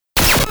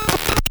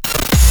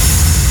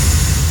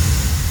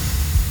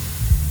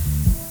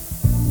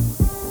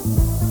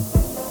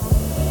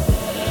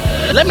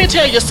let me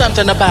tell you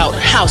something about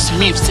house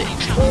music.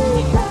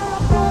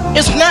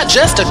 It's not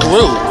just a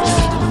groove.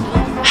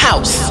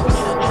 House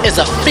is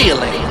a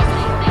feeling.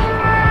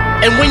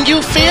 And when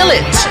you feel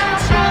it,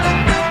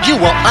 you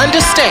will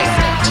understand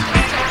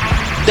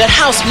that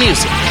house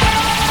music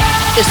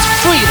is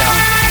freedom.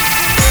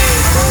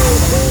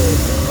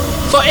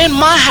 For in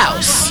my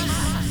house,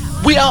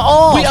 we are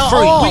all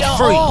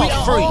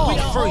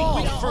free.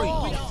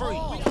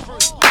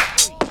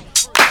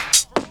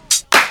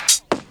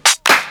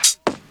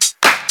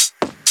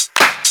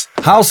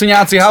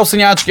 Housiniaci,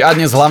 housiniačky a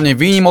dnes hlavne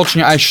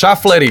výnimočne aj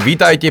šaflery.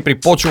 Vítajte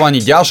pri počúvaní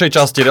ďalšej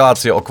časti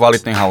relácie o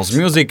kvalitnej house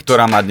music,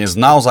 ktorá má dnes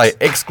naozaj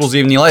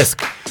exkluzívny lesk.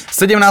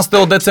 17.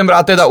 decembra,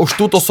 a teda už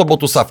túto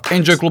sobotu, sa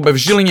v Enjoy klube v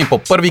Žiline po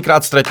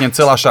prvýkrát stretne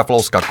celá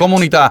šaflovská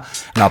komunita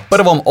na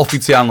prvom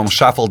oficiálnom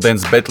Shuffle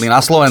Dance Battle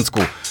na Slovensku.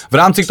 V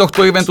rámci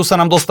tohto eventu sa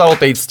nám dostalo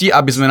tej cti,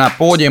 aby sme na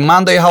pôde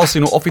Monday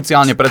Housinu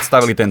oficiálne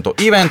predstavili tento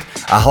event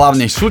a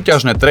hlavne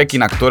súťažné tracky,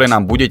 na ktoré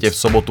nám budete v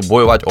sobotu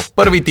bojovať o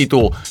prvý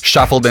titul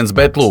Shuffle Dance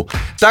Battle.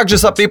 Takže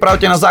sa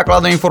pripravte na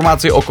základné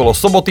informácie okolo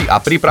soboty a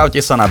pripravte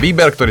sa na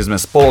výber, ktorý sme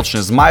spoločne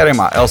s Mairee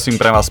a Elsym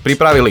pre vás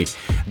pripravili.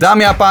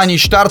 Dámy a páni,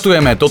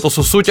 štartujeme. Toto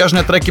sú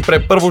súťažné tracky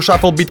pre prvú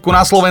shuffle bitku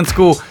na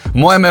Slovensku.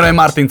 Moje meno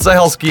je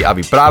Cehelsky a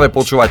vy práve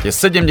počúvate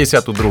 72.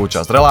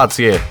 časť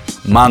relácie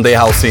Monday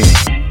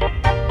Housing.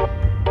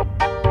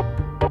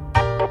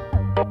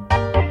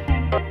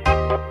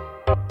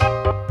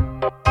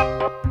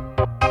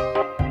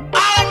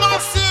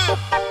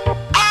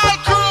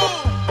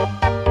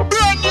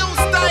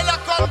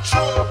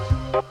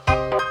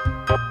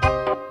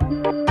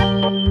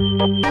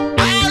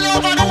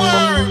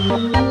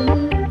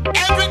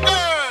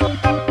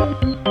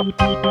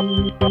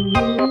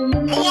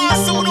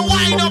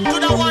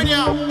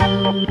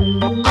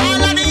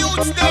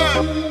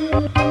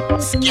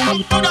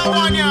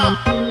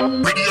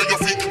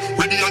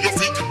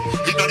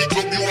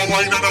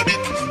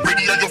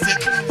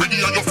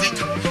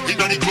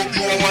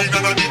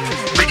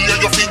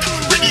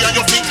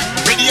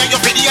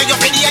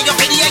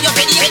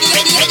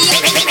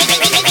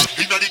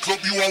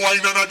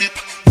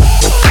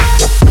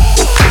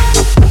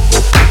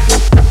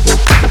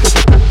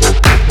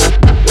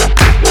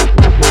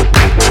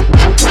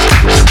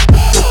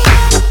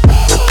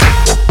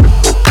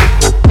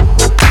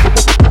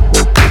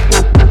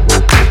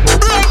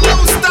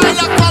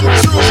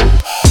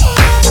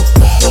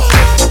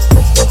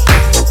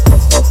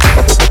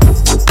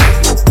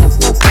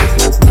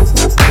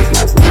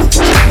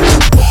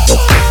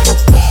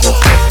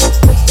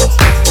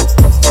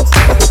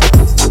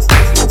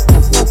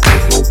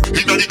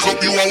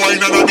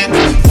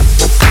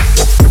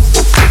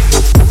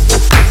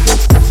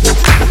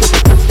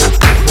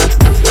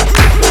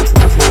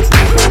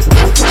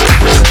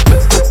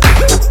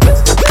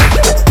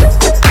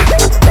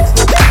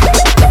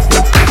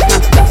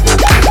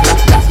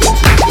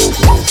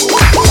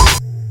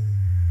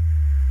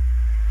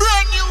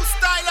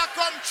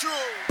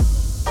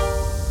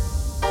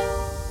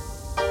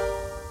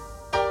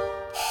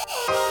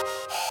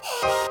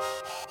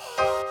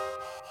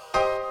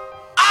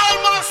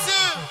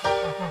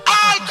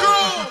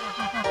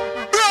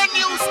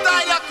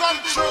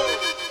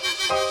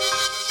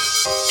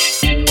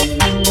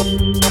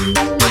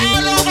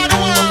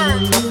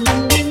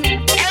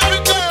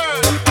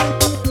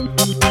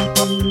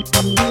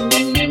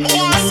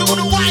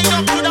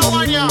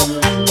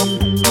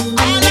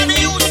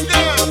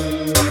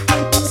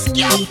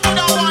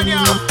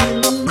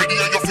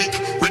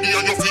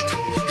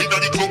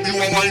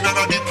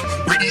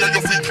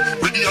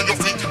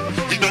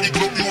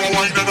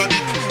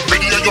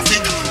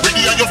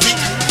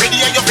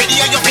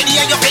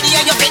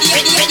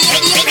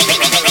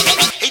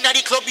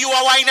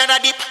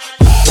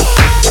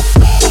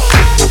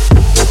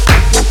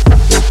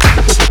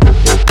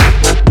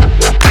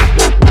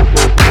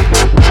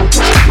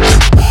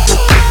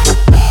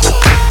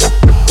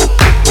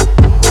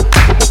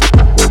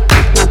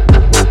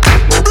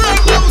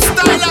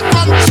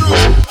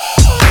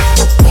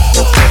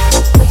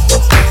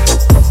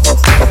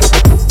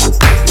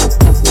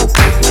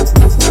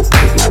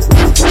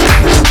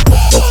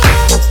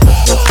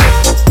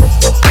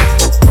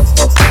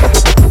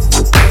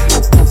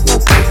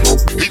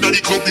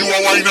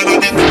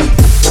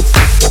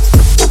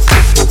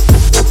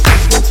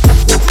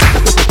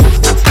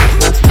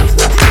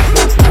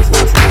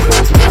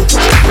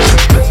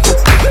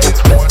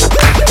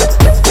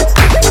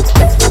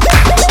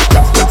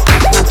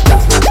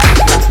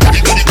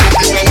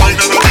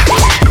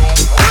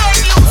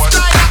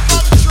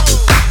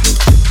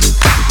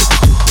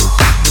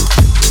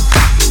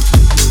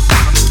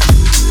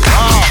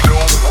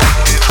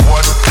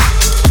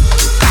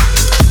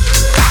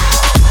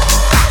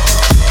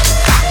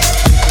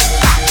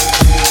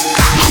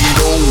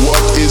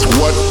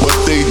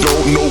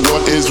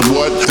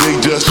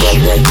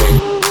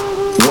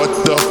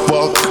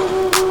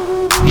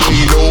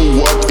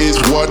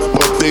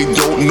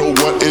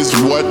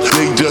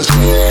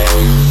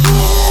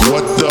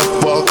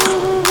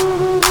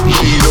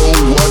 They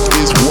know what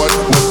is what,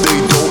 but they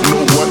don't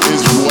know what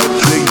is what.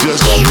 They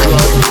just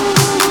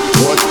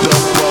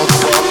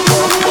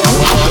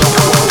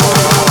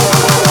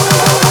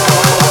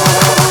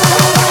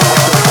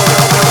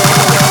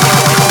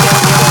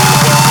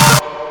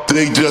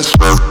they just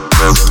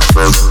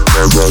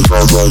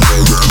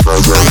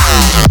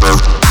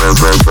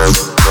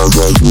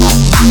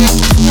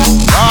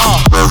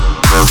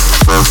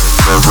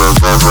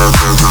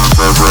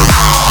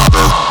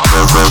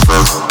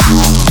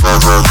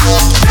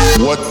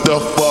what the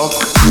fuck?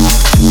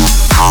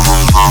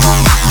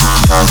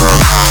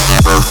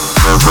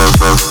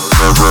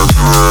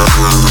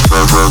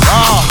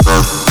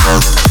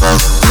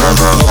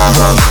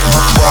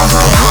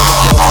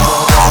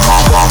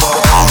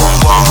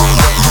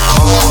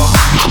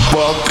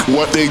 Fuck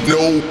what they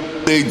know,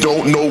 they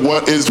don't know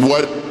what is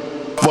what.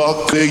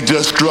 Fuck, they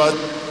just strut,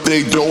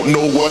 they don't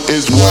know what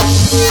is what.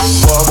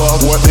 Fuck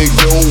what they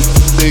know,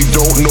 they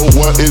don't know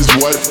what is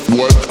what.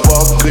 What?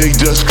 Fuck, they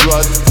just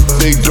strut,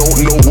 they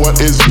don't know what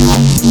is what.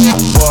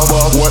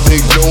 Fuck what they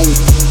know,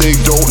 they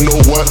don't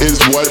know what is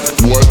what.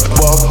 What?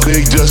 Fuck,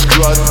 they just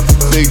strut,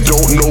 they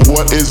don't know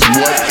what is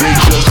what. They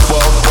just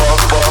fuck.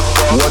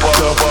 What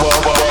the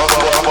fuck?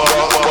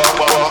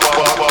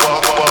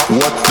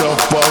 What the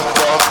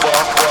fuck?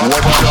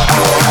 What the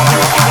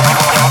fuck?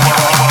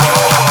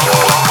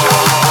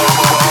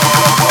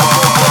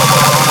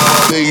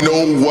 They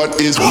know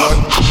what is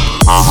what.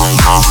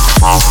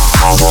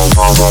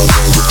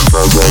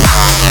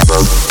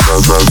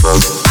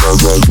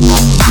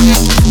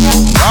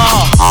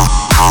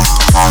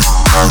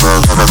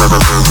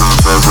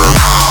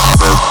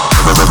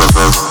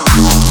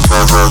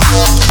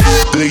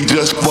 They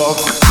just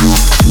fuck.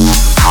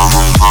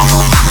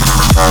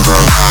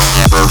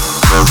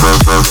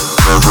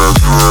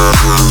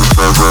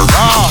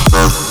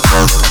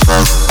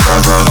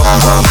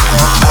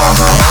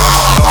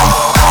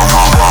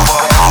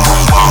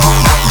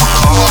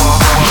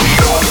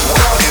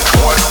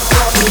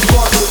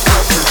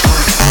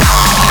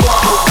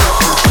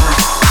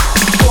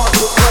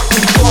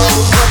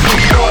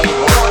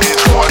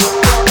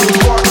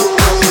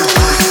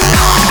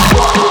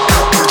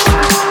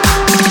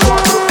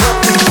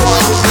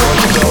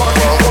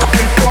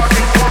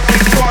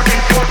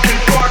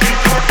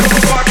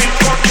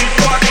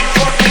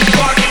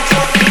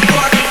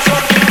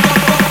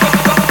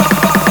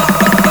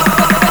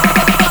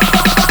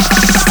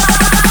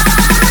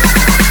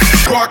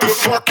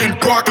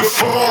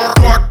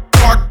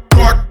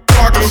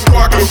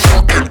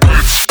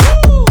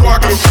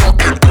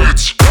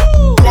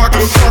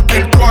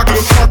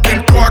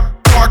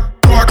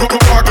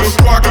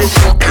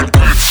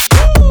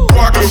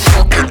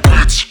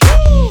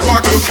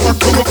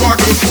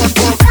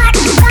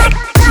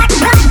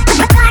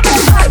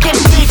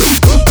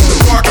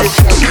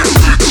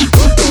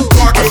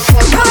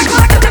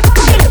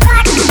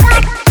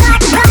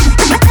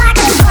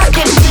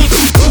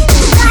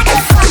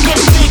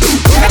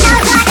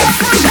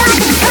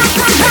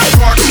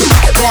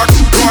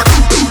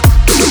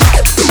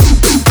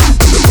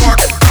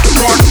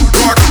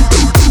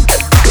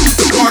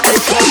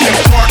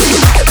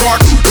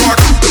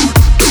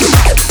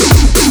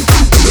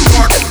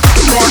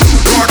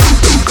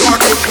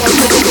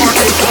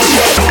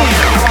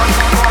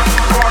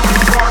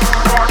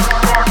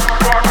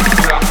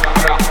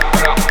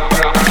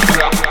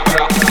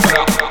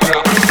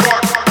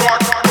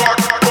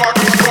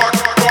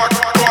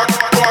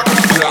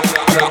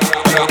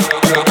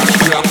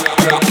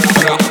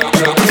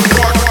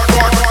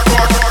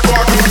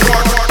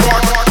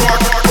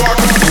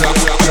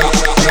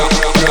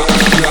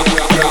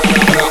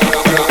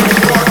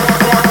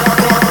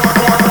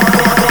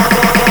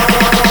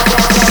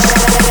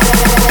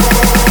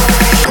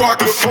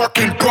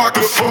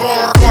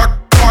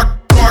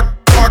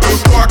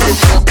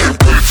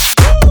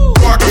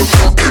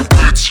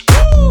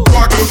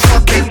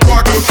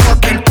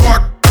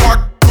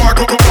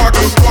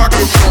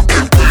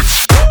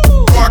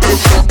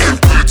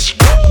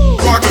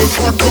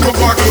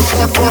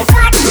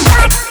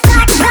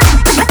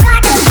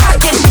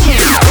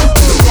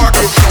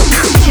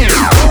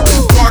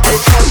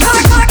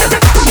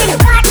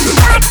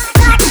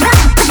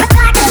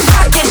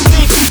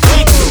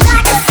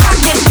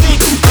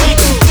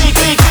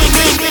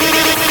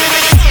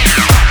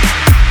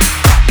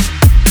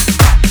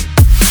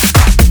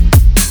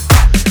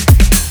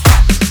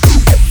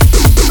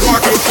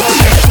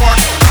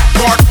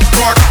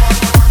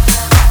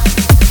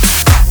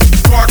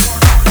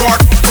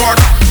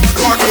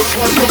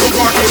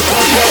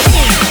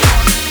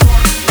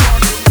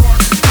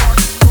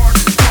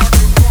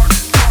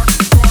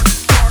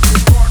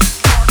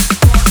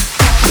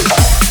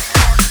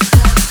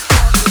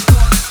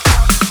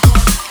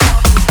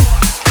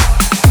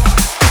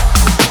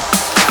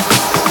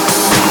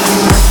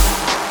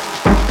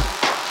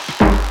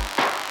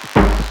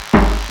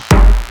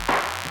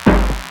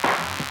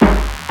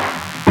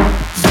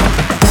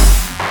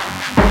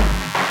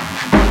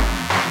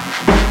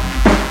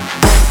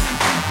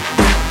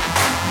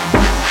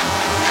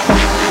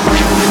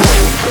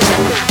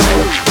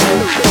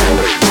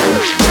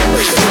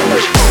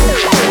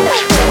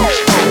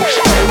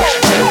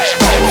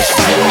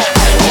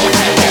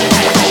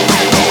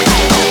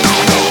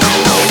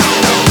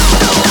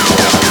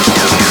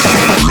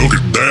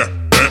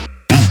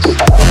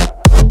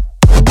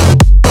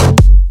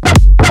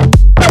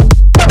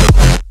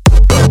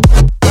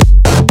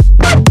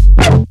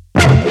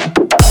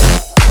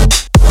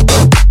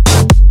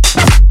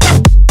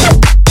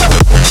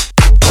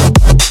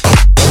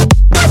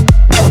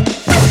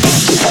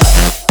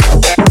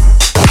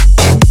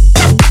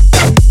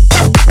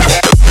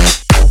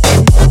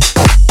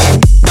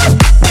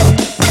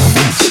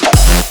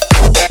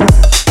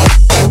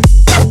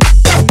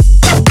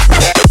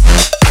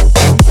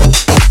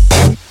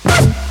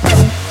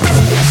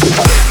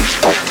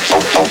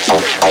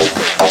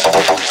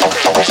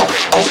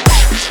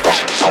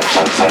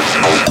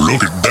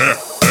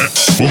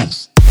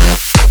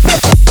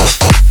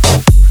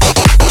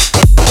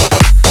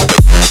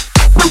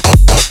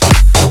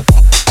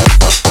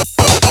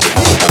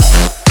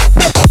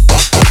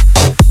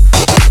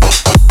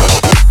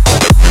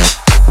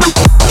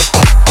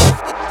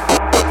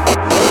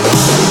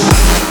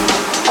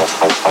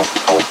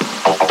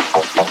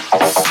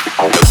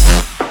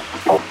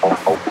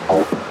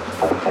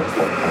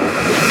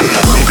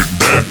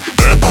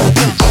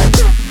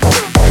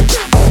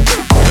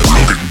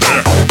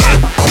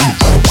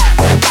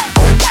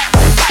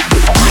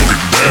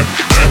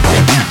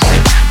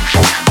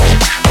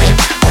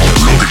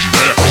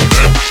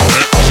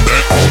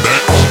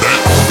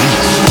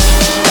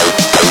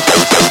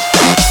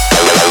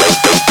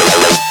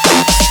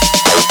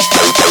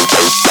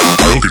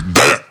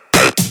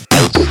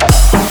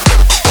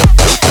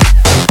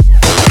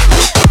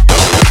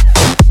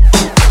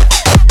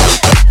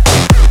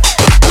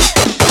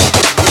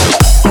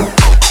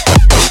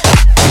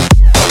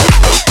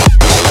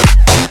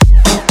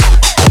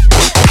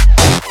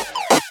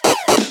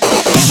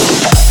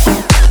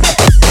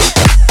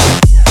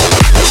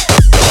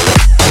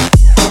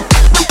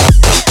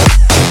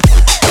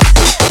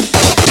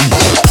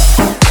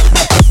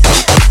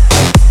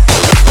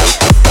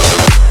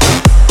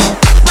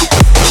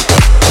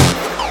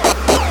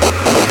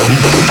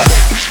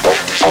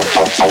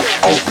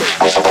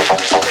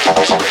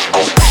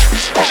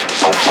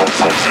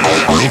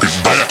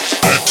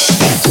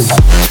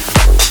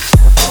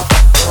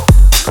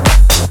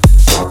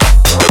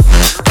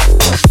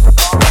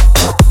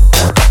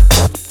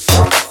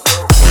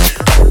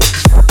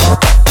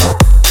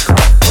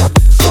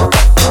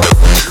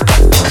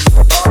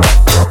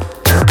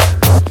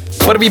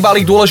 Prvý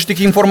balík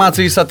dôležitých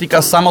informácií sa týka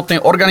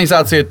samotnej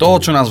organizácie toho,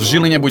 čo nás v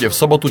Žiline bude v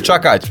sobotu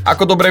čakať.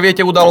 Ako dobre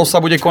viete, udalosť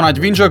sa bude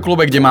konať v Enjoy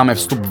klube, kde máme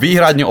vstup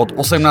výhradne od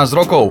 18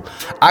 rokov.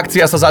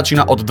 Akcia sa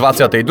začína od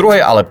 22.,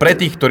 ale pre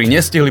tých, ktorí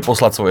nestihli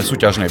poslať svoje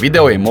súťažné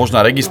video, je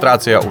možná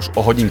registrácia už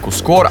o hodinku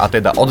skôr, a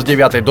teda od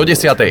 9. do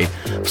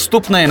 10.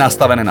 Vstupné je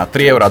nastavené na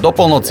 3 € do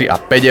polnoci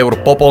a 5 €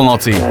 po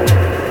polnoci.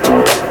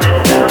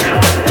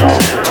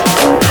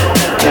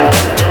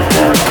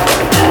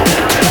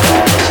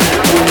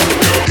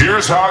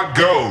 Here's how it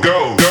go,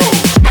 go, go.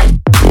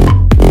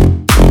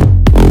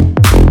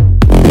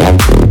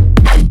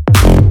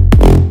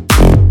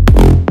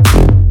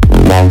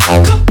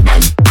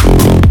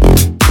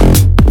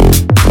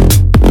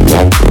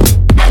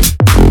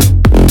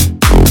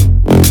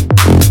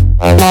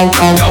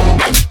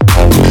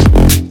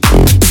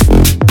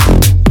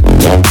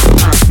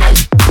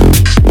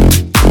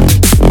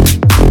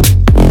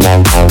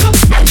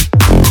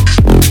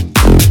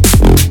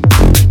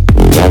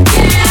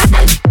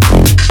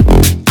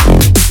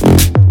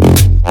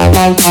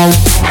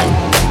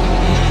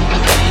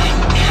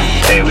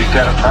 Hey, we've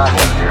got a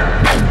problem here.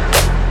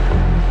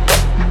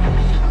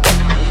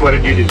 What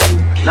did you do?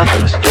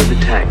 Nothing, I stood the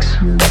tanks.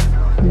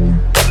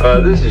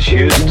 This is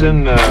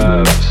Houston.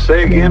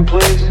 Say again,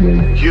 please.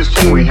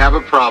 Houston, we have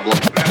a problem.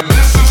 And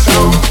this is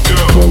how it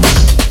goes.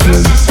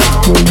 This is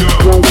how it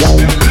goes. And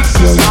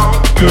this is how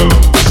it goes.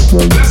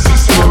 This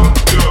is how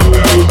it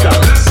goes.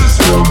 This is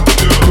how it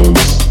goes.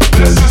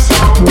 This is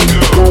how it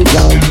goes.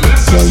 And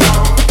this is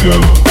how it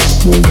goes.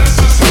 This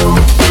is how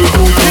it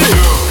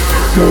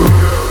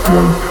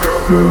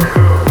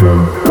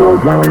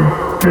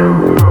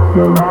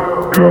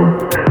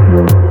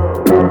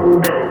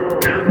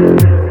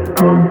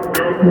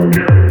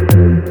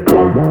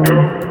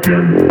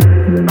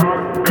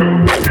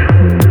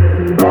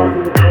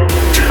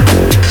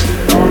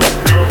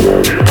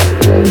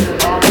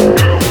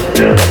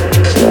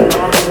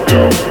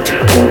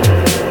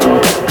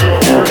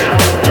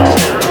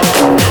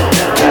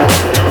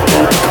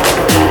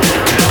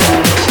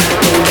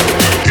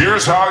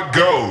Here's how it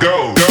go,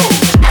 go, go.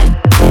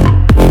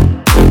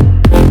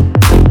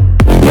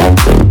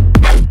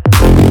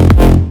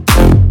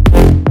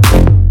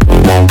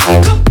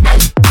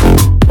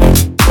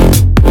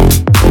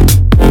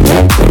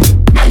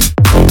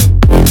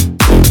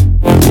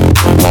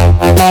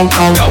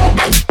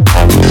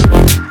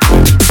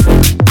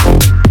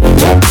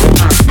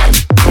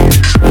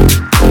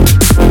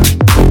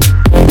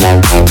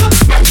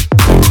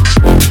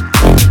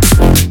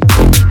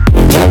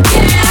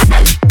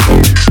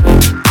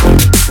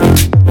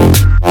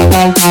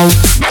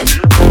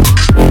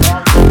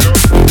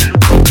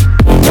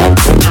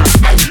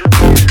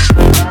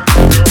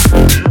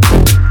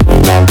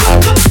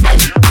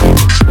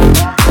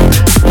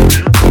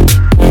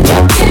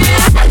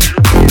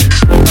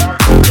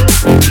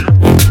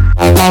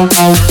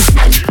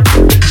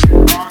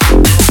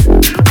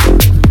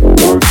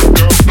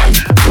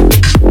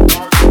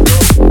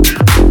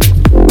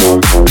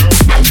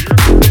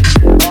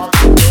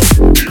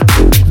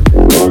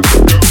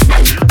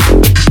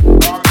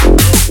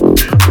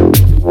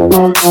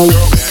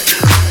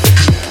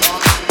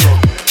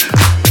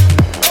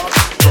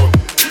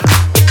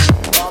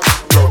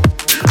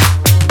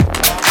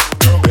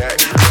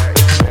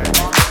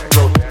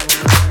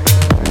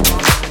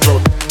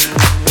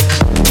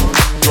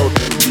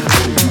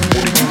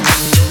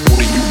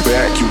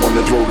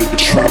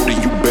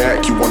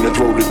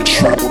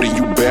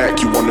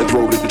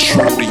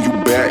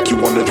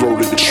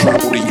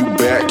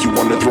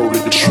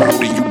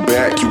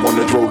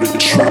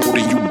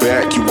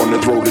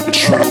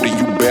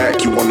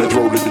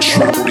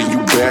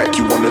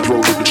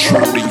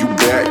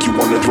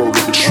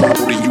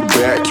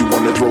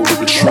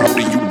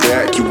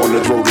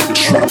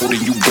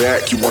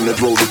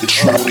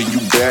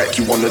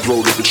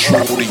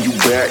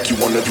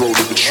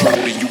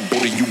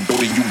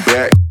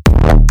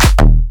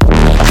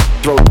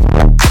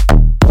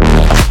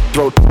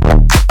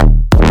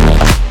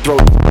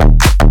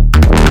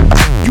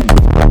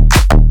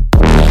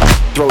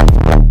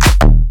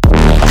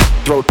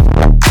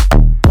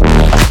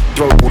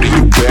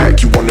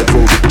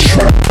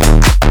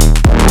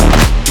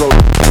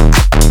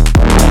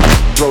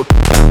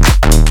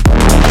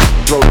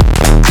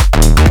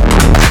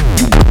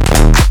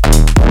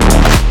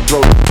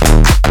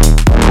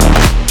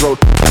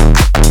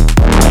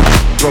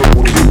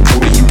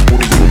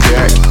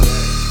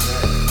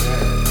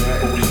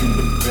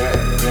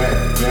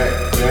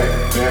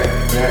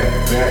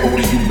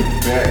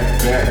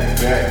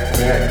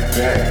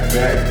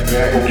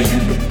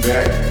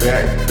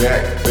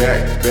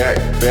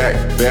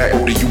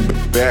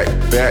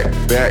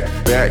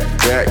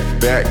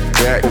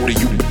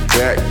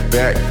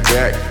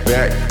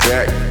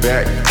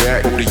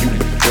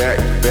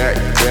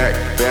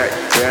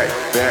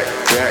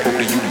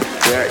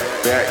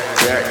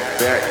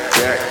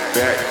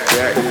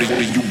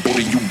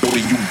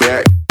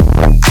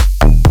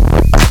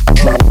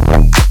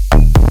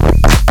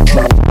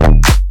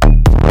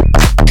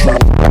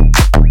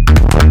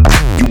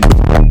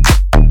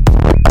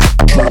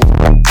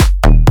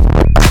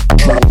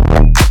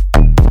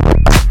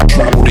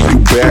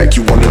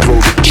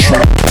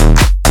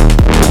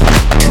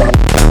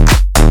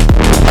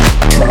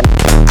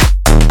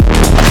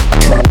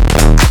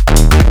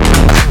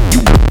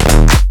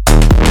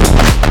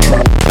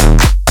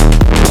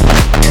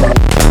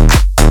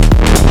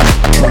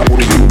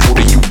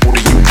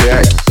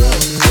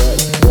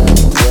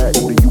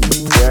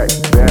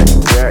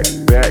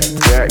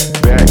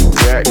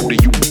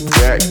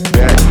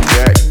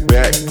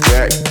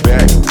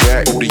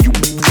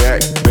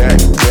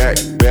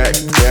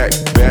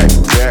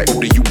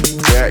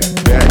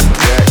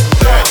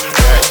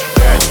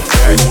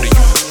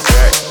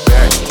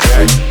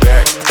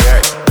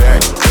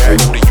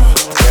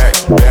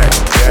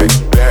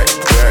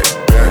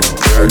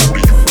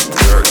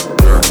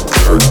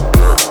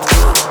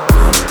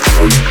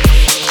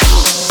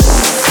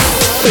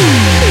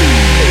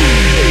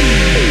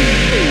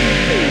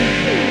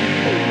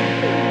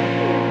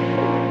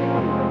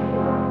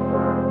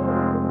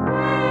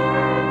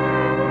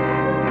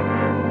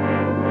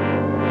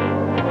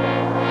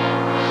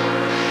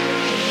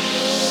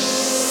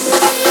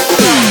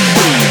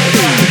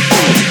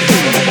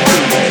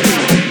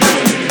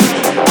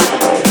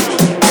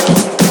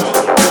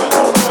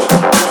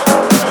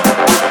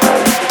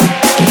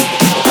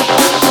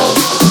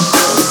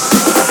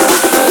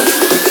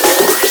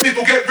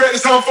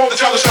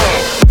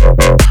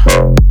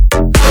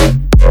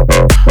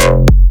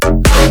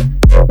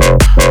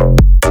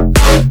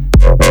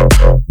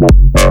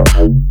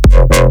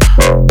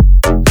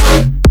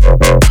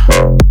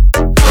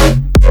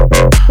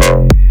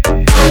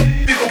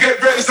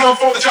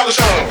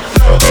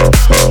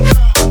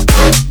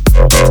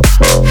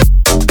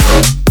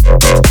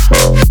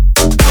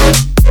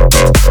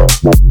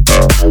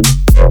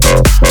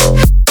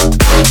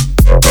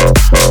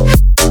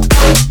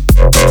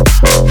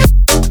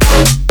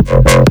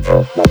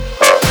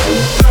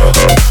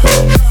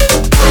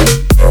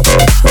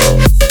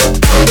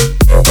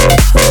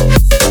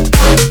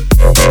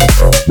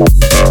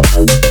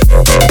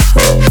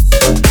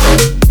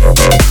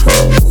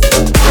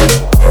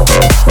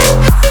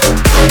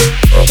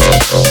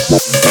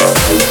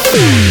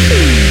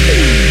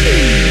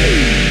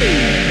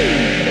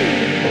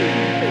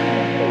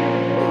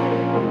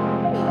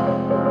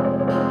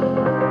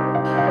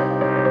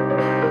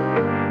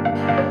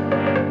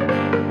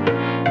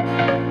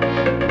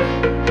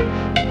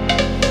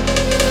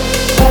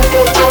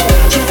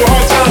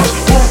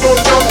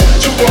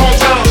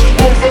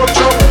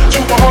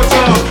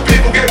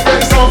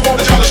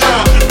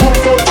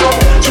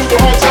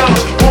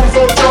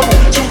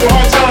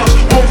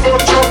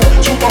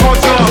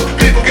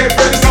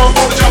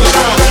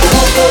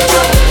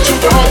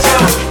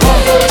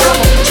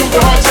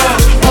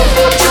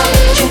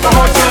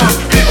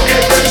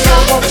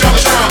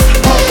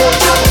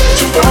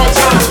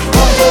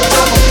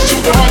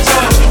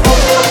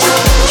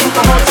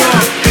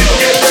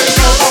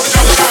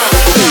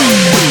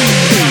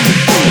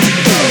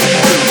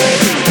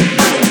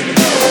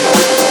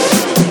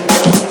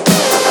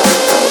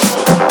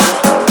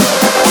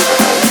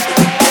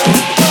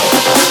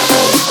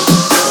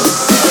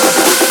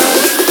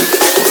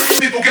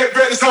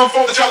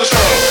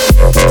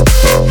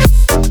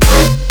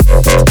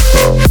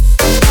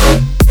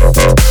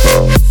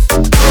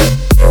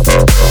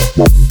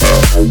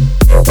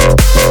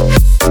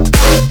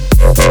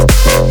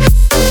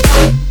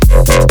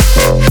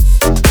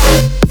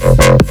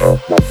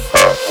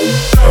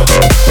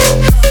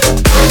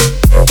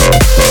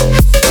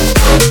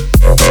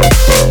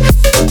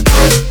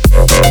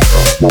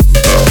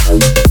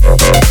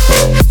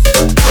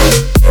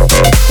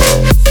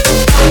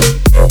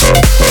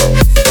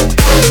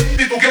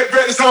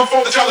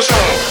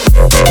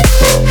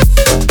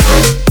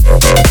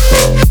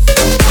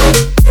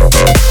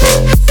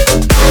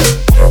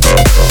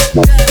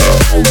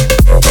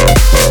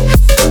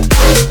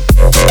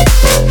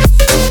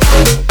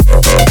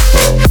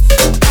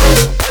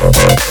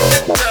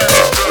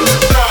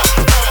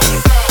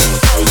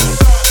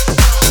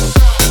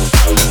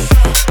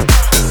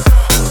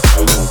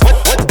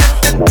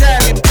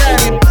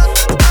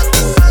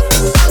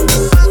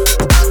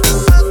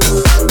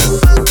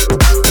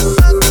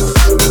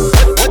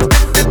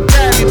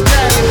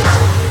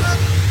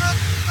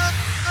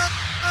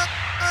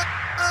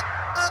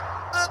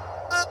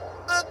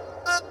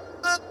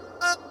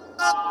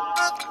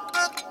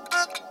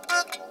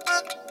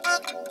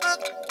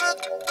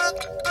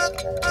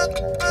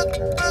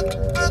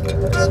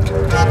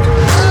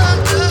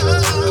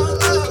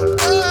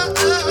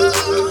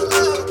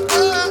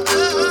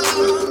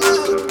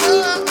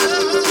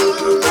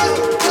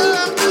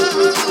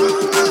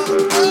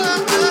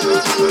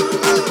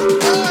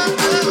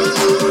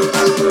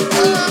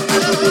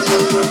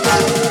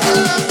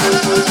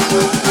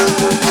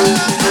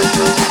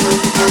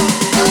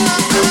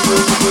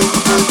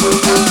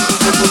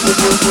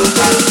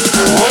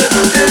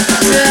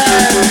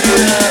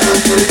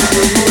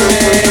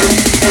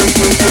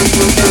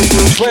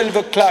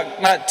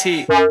 o'clock, not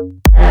tea.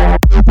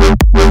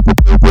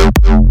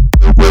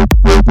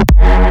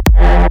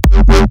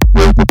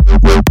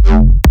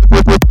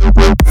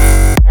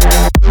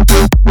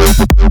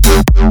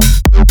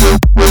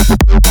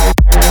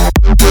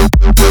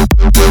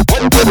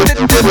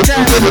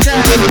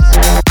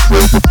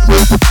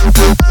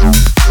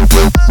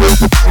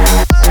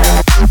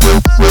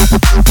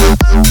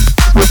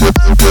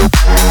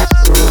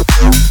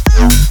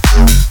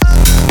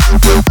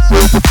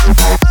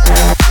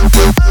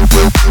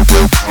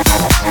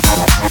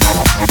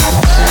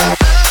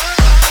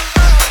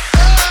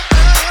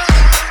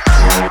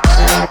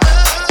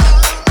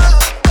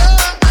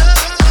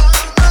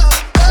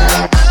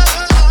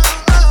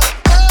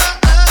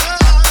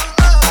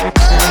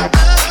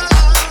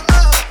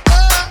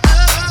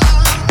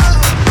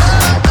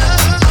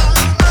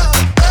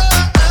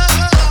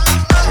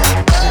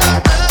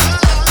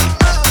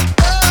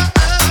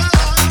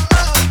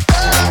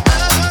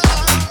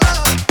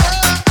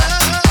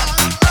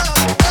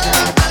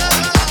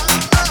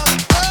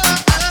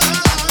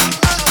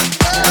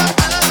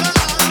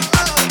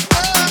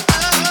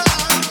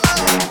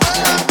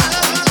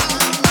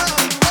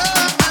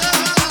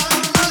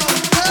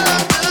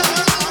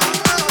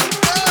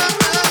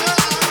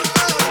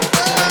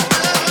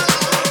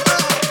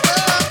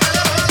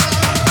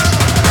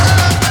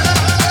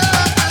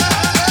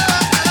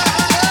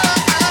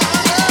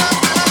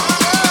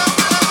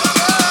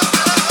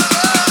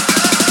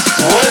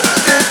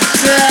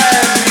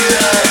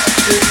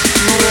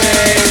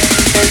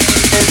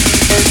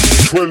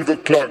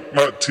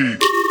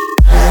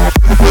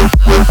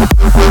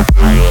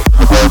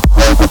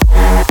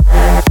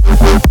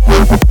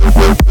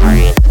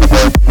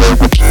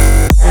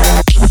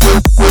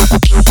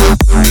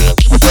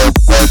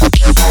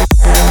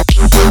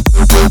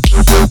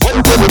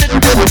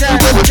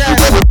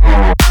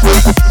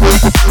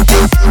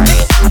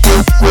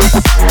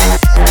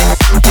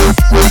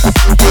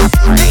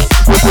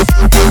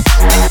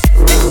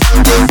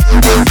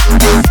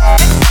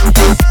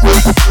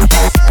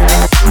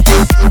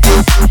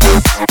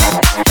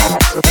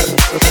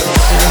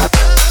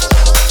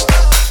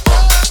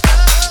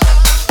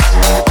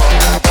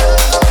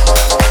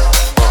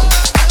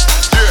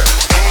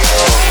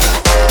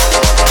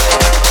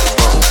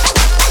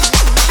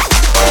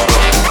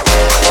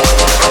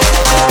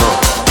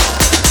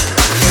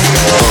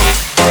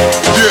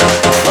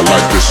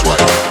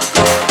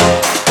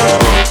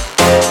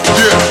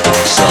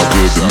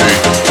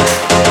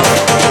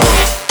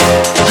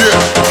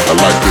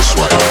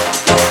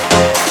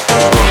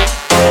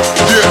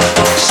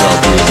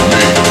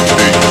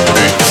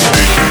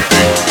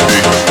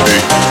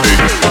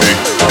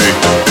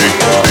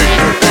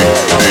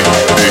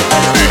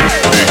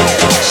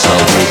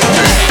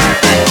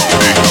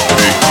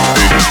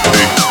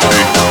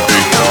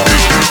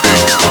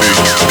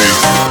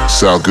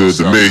 Sound good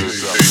to me.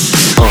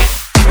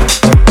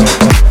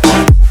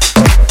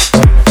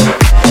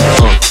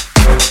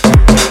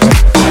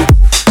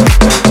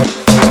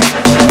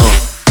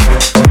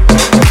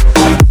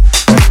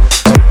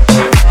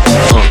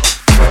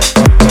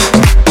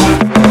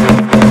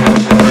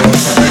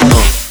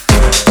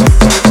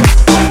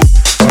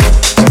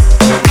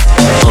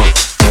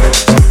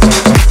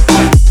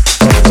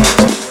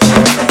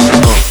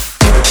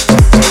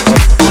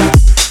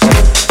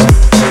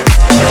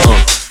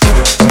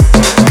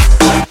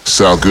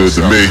 Sound good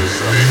to me.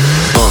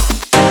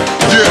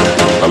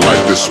 Yeah, I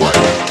like this one.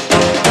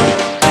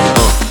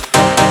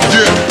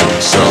 Yeah,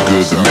 sound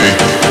good to me.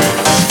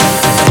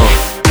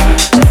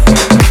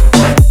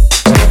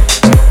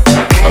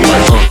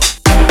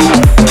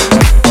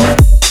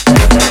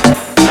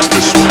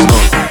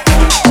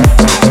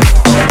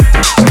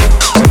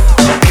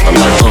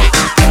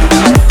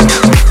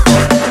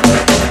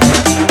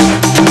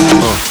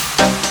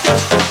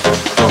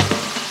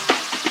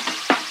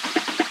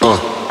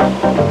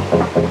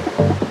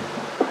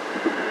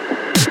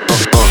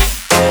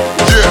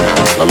 I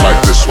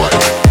like this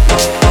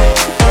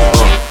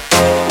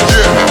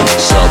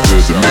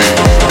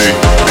one.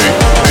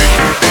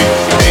 I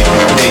like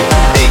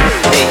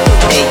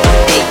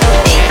I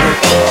like this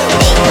one.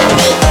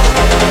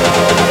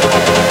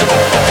 Yeah,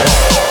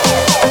 sound good to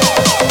me.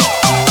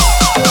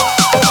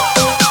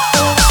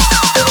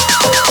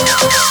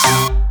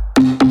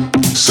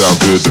 Sound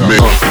good to me.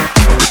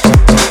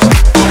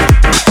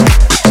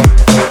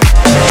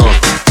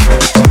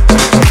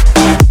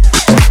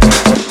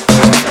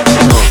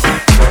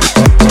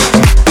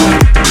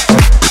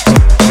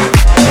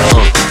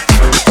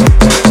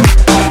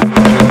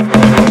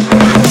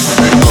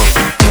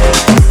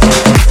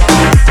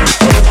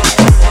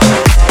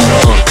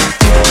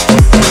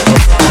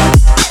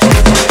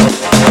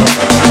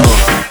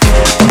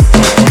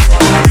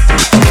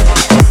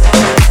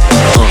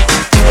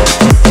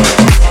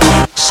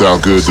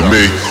 Sound good to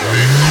me.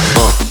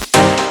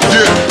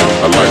 Yeah,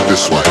 I like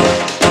this one.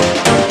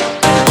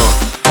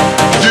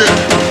 Yeah,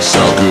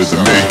 sound good to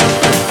me.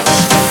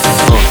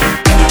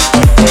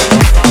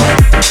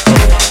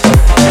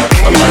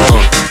 I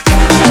like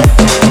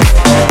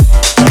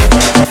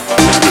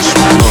this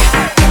one.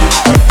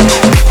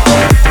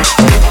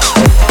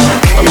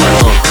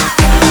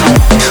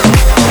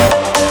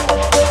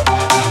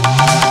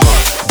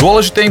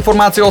 Dôležité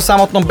informácie o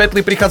samotnom battle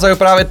prichádzajú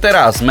práve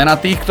teraz. Mená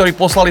tých, ktorí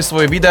poslali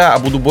svoje videá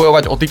a budú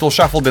bojovať o titul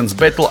Shuffle Dance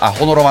Battle a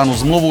honorovanú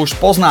zmluvu už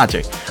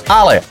poznáte.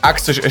 Ale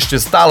ak chceš ešte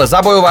stále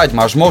zabojovať,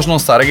 máš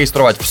možnosť sa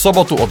registrovať v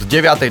sobotu od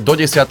 9. do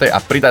 10. a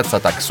pridať sa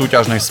tak k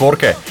súťažnej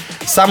svorke.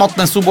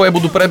 Samotné súboje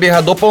budú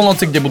prebiehať do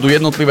polnoci, kde budú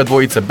jednotlivé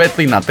dvojice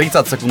battle na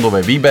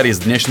 30-sekundové výbery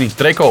z dnešných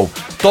trackov.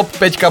 Top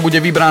 5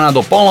 bude vybraná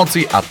do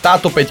polnoci a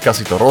táto 5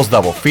 si to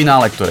rozdá vo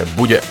finále, ktoré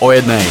bude o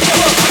jednej.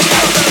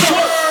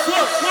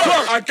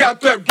 I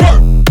got that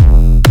work.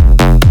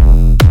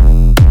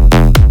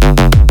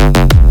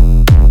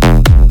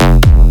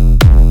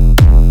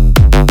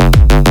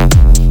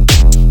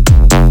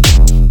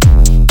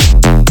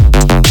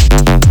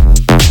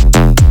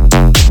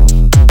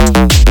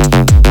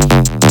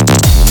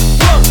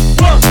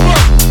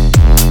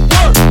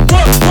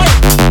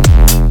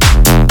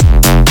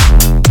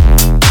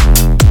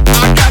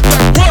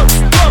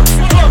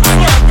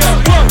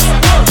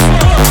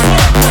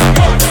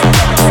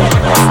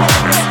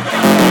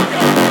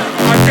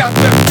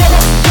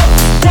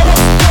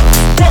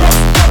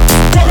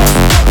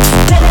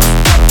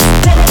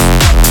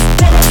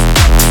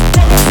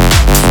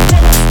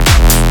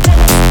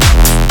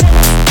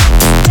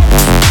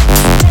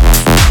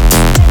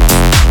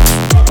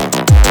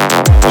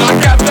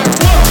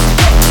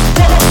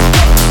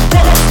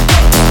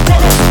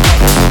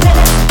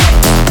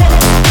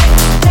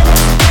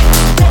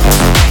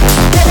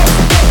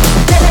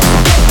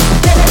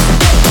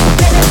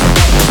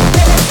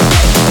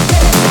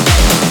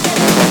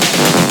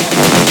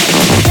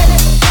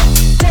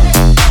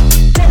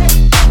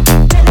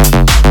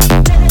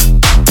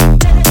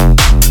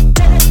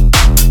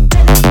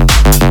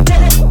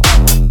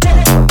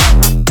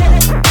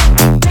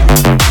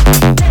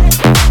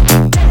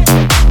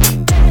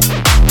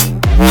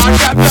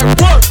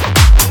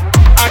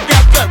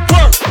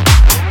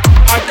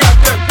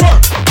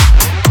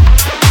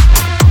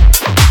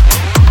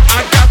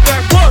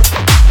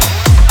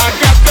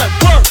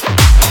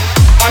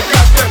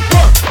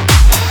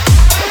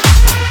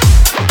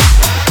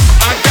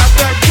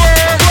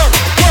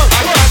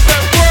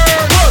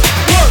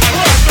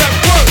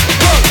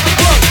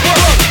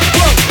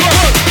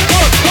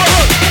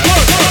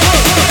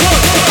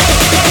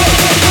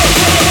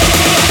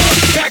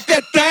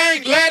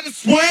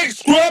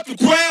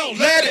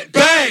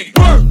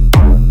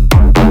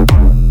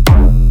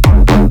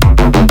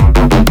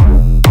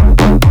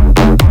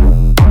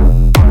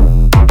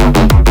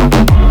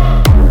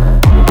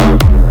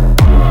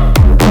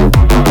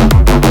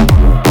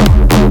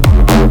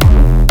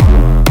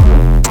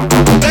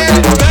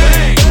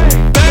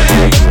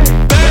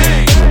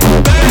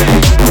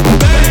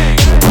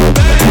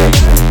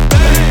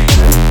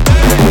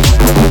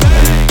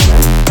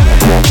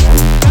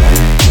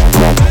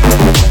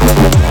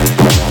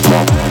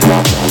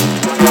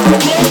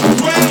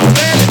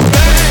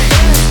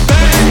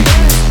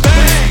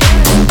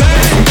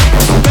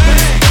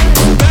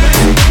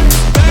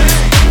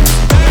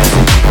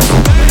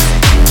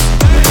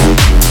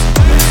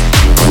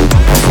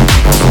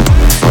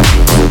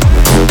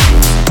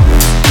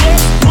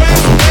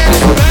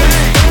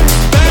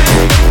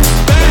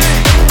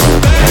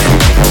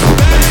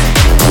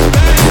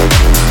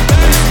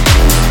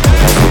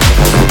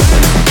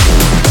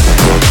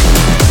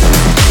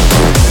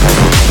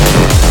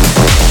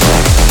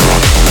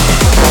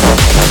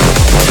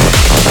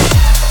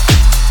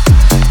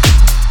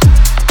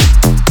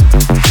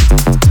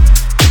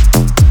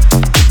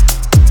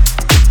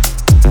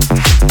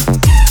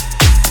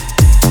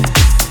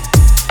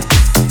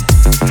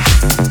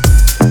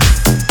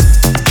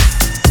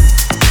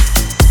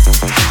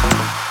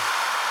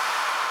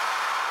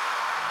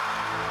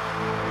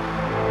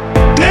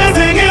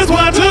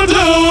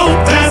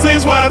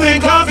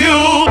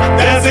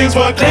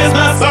 what clears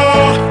my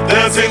soul.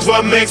 Dancing's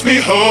what makes me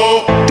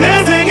whole.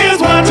 Dancing is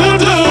what to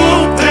do.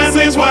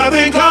 Dancing's what I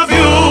think of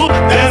you.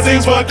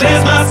 Dancing's what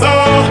clears my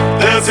soul.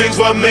 Dancing's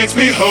what makes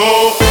me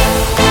whole.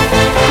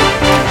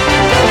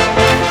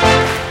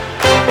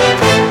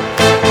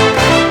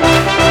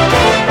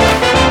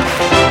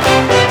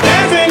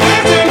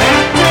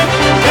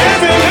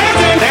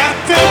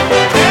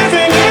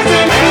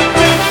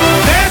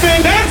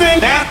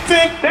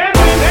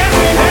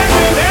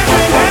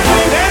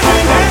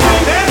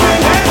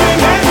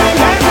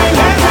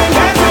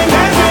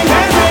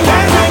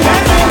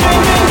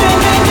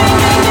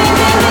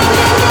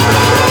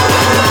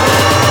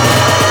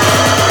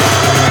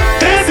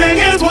 Dancing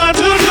is what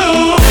to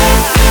do.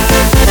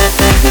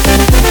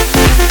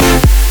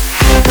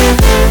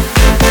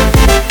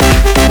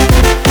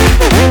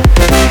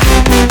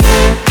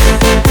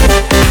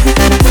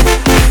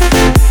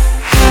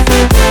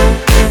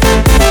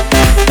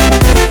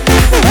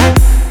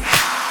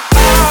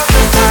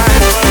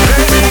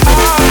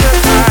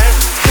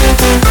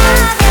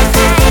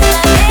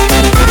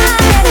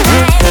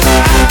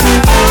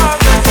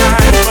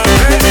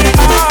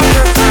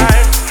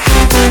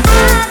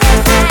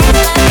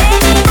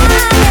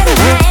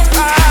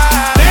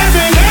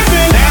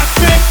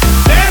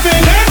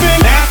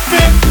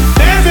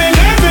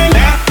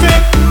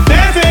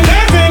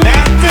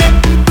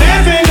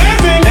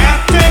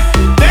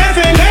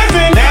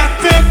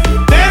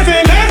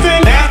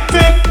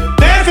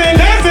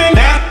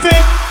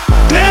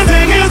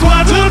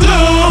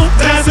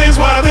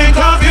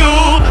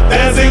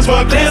 Dancing's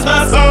what clears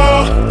my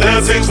soul.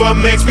 Dancing's what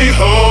makes me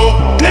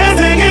whole.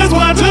 Dancing is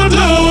what to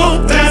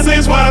do.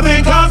 Dancing's what I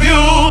think of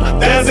you.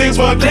 Dancing's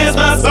what clears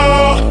my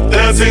soul.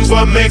 Dancing's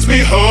what makes me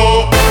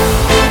whole.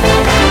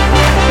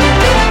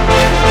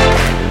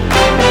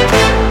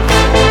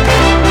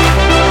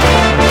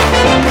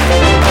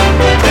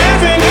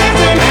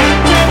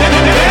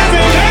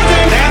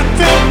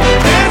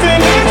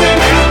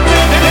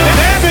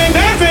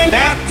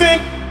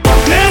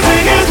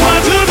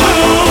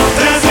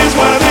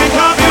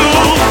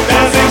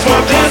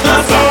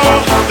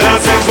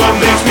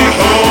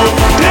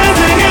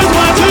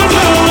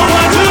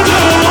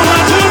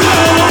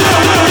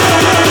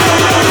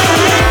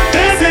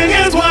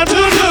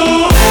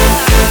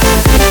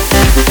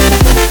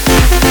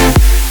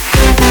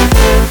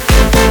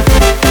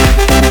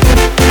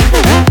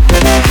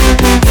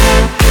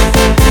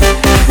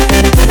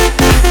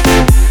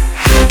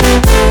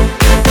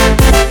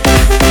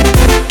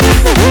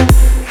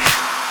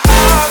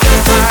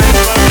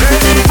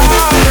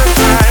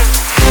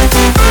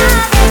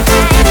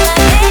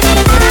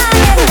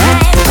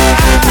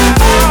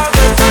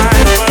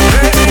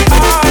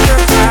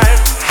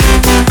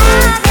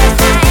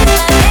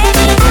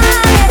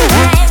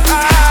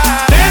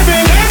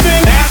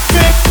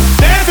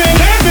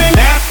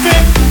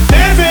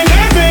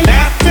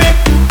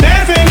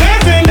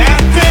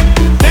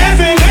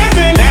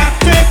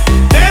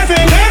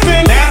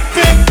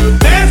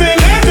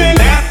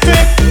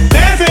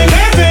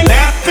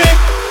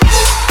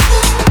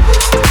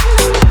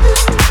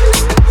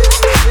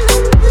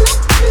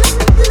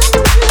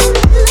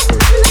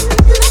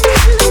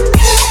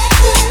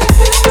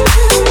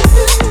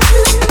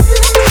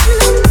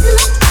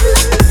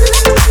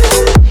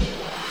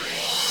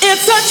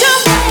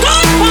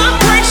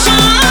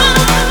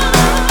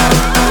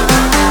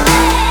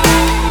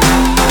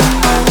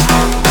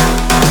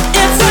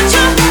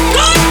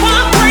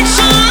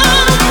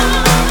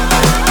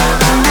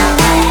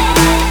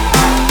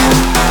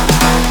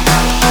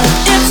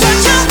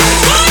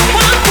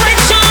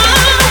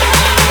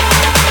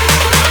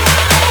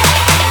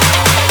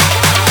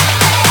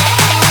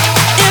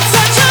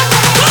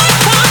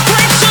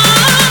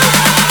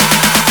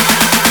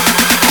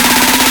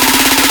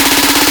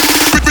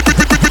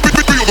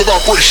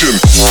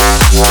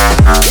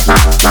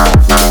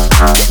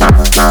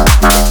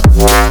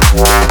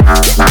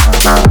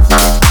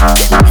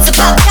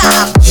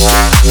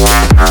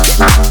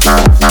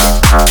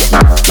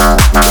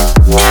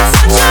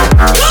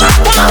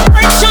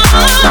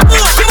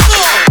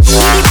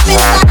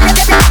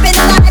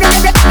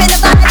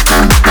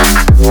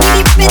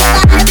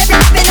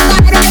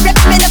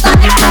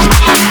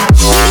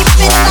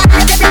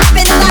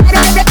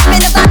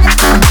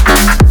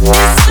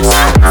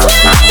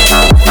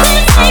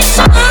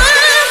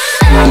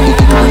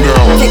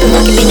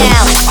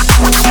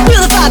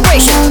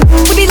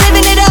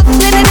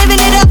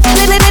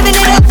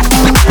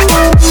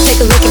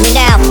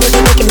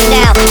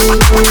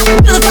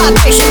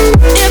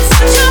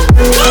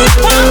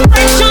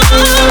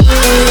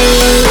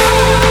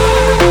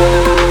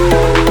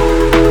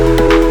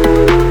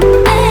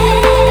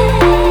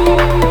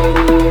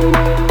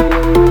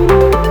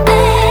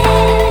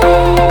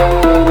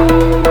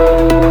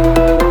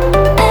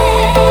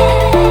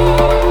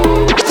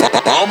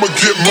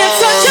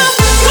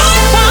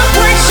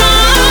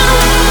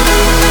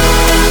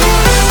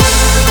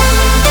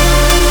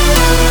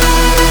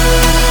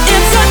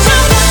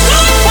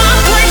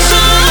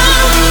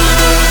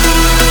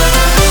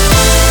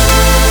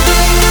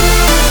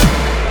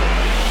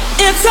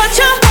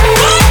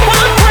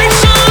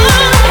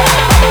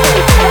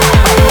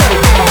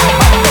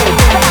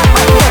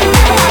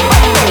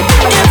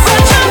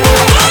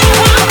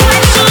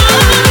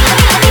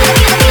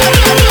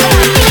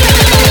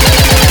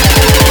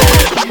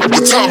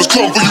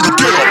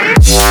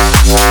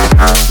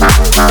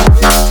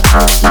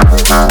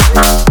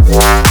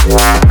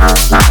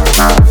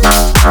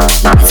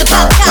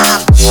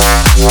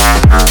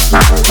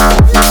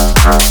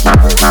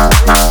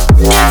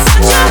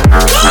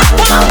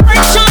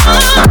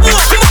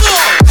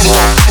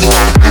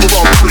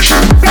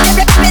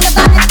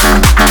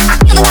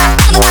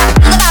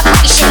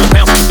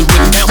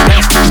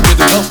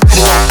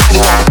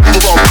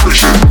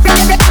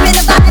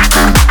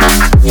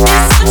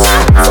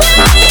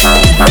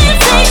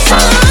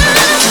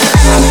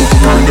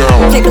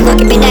 Take a look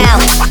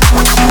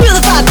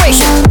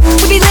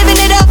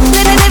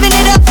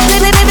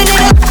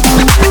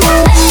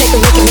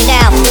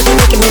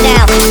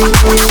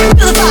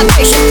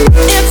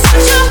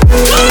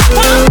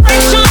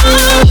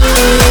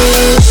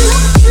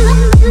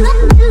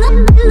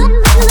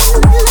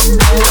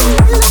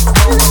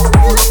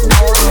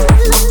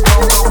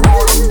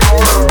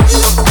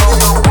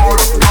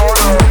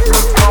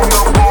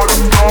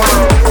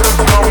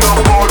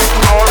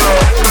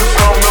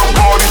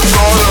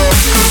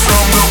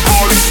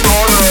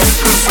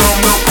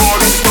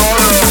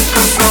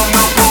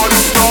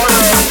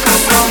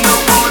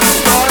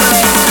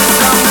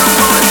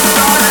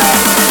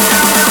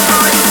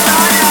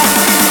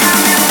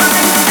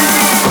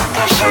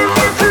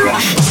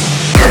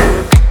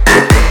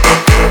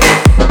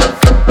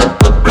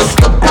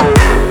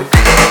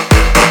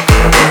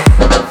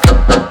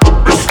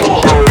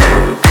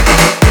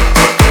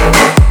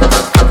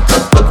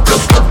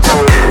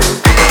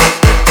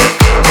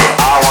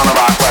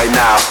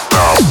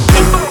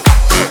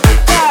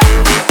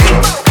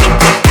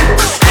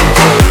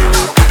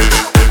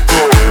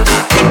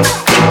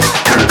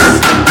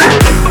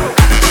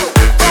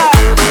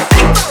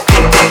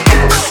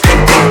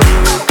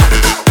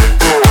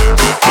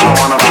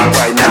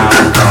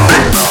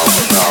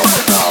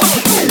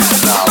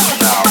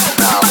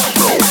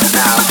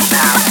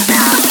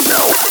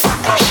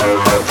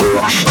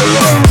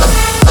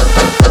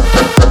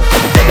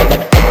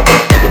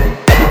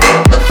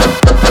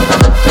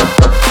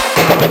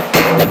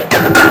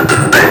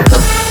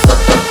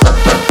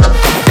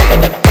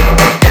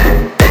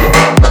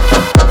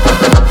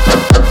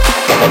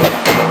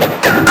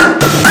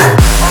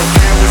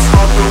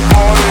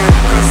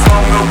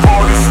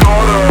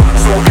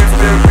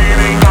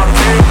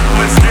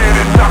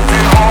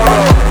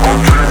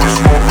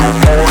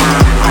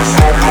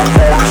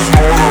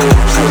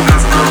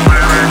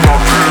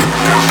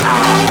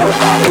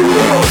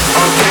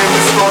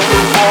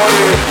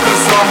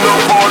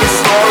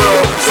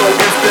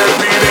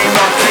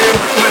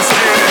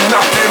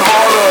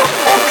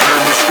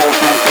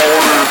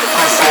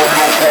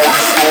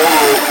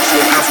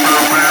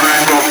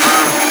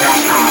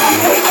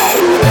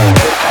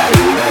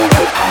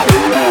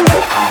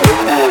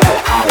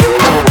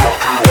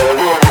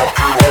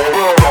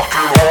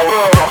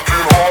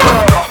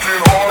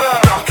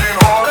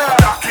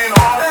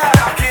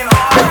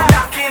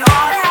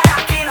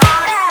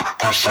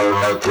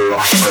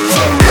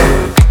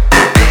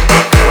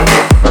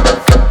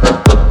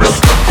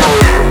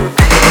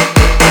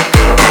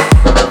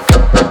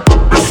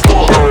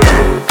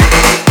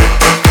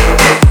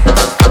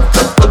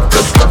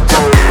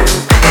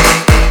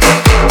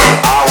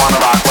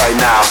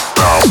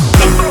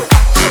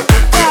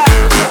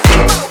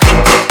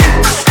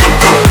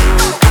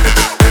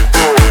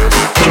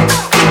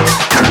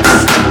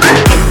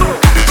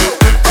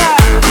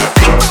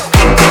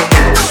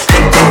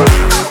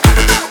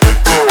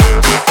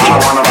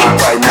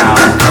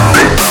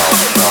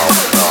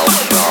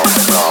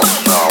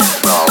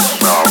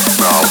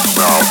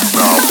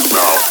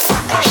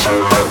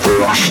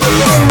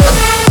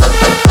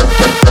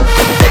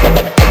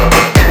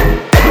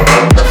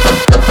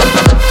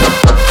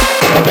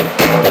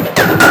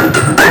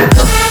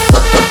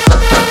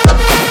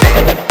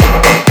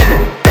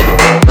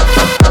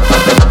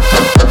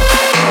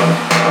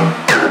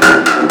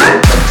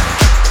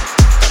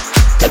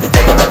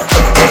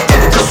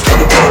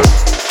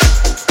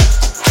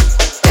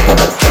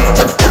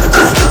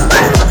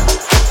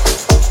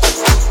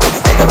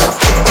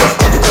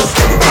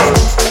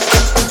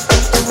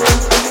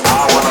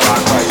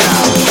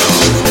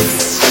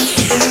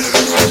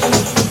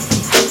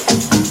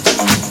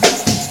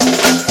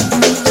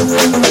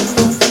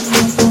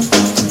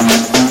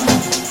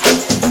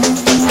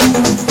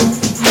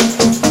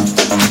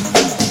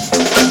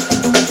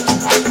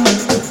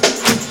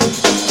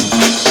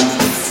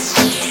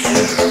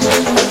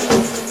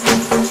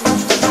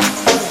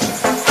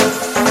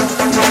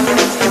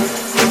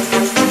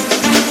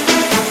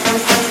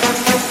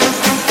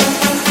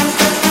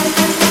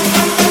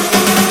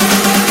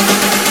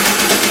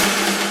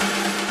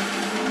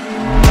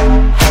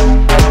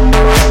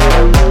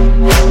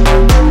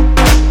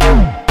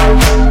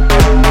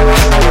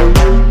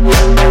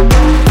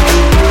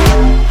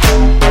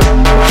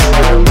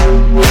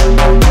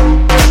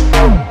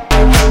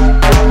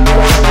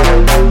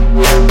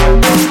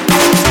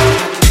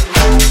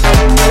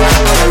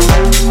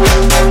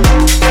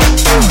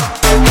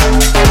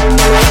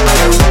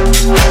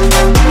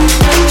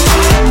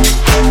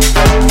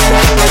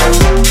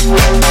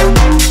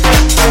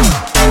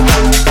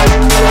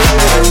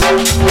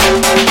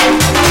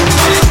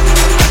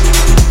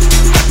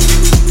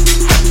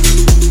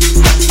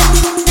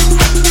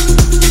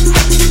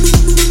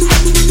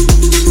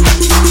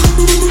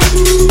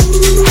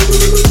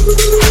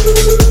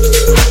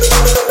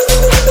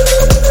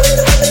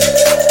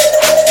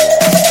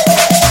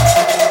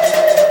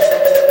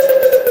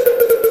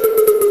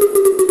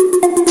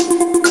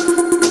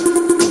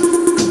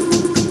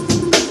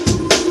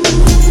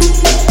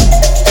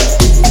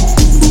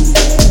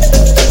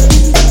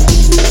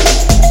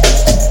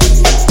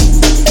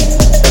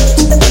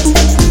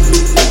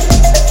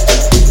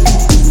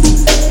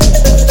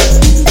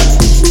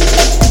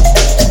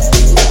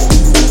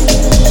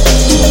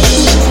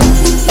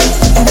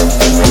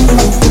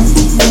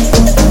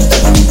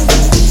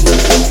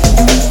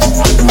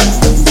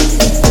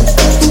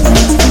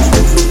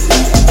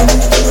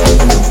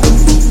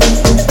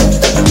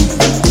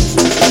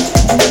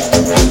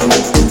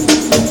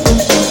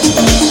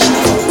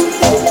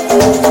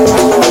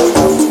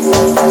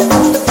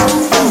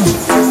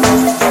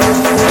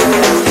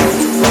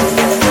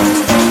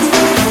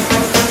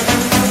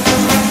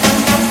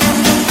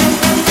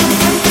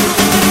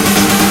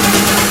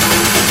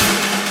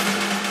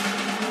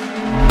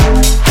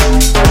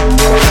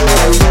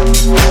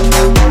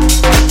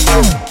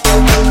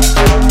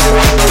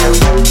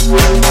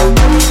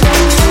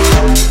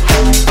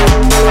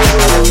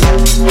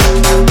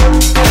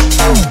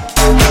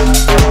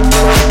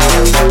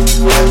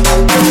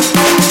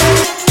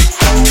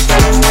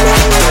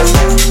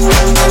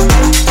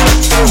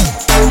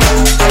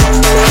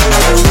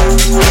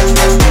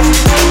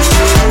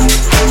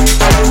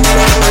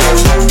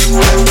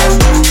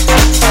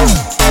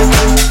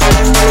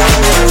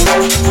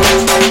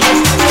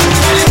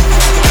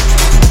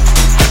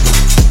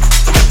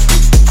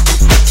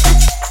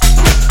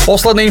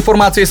Posledné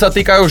informácie sa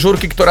týkajú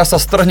žurky, ktorá sa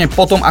strhne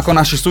potom, ako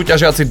naši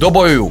súťažiaci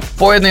dobojujú.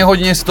 Po 1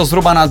 hodine si to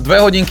zhruba na 2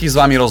 hodinky s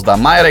vami rozdá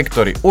Mairee,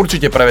 ktorý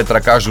určite prevetra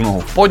každú nohu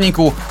v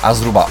podniku, a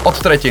zhruba od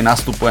 3.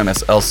 nastupujeme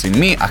s Elsy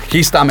my a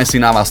chystáme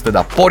si na vás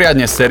teda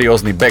poriadne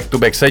seriózny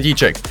back-to-back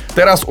setíček.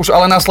 Teraz už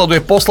ale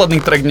nasleduje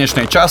posledný track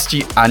dnešnej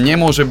časti a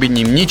nemôže byť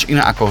ním nič iné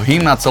ako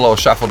hymna celého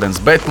Shuffle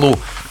Dance Battlu,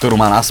 ktorú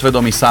má na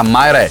svedomí sám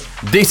Mairee.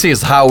 This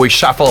is how we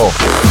shuffle.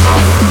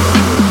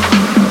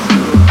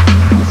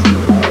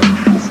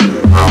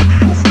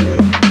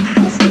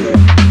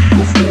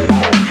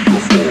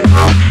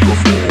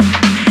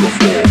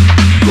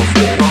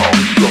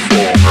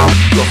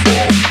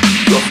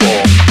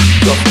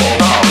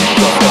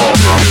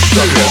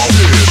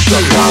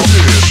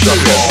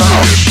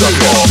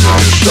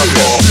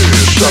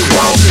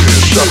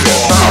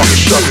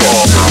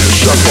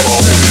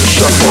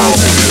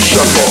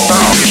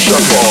 This is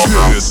how we shuffle.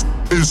 This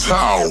is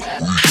how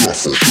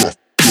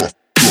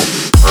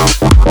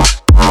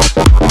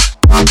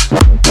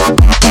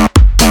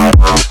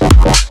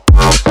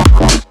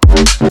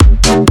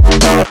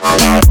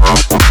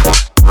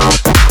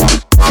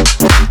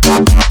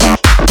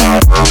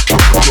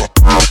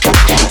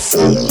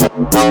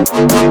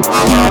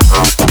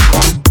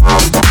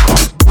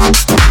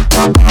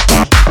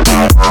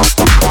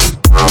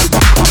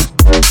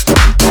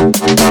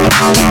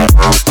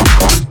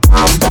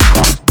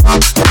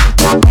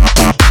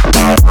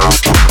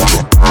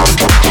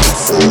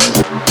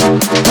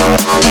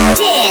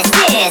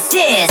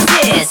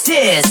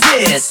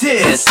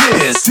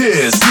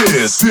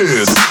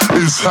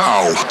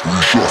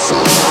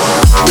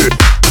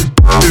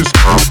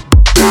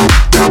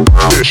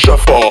we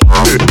shuffle.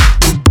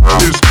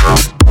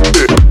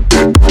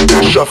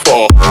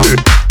 Shuffle.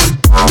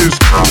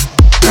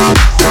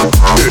 Shuffle.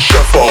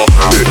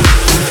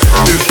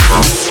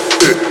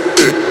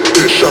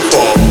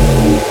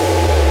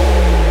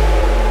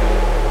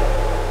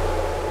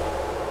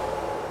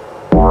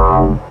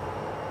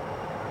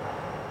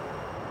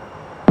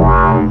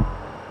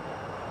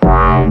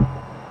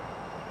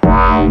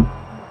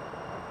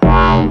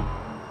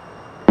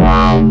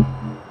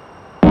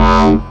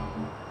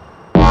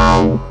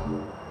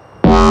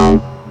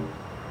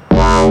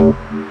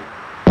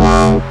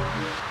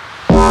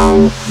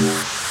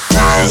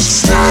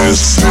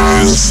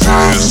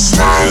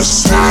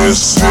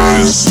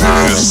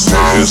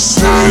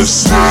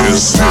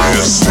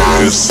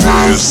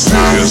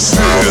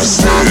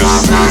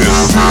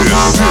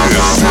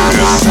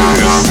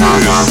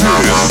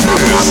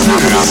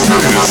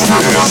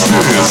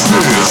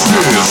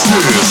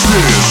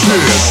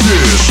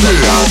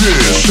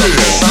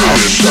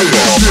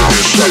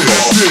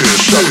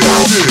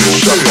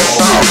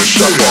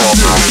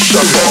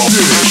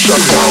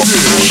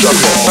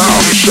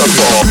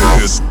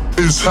 This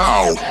is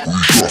how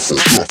we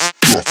shuffle.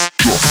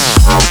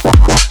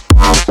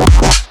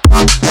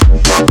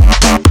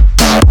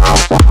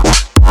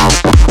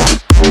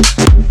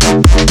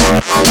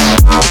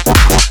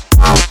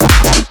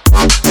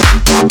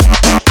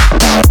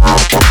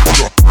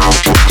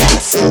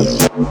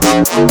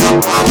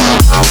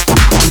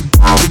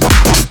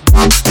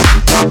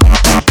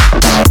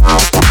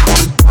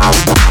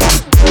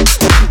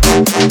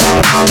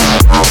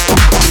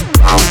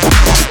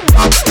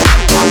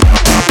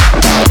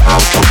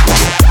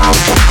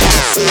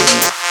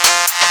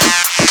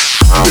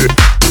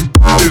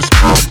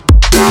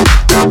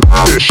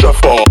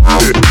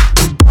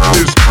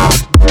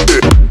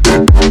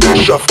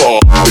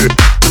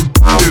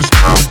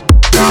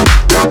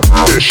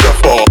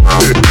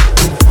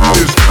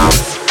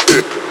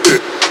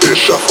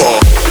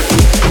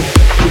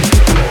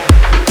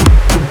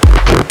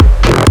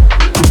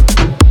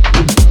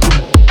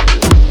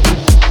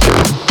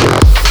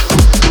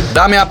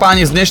 Dámy a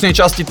páni, z dnešnej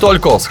časti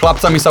toľko. S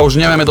chlapcami sa už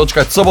nevieme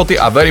dočkať soboty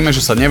a veríme,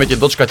 že sa neviete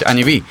dočkať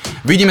ani vy.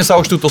 Vidíme sa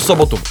už túto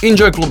sobotu v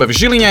Enjoy klube v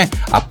Žiline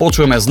a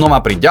počujeme znova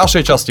pri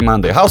ďalšej časti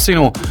Monday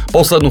Housinu,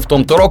 poslednú v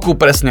tomto roku,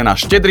 presne na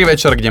štedrý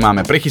večer, kde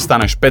máme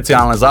prichystané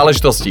špeciálne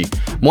záležitosti.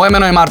 Moje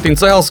meno je Martin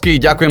Cehelsky,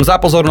 ďakujem za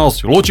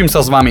pozornosť, lúčim sa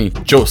s vami,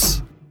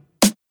 čus.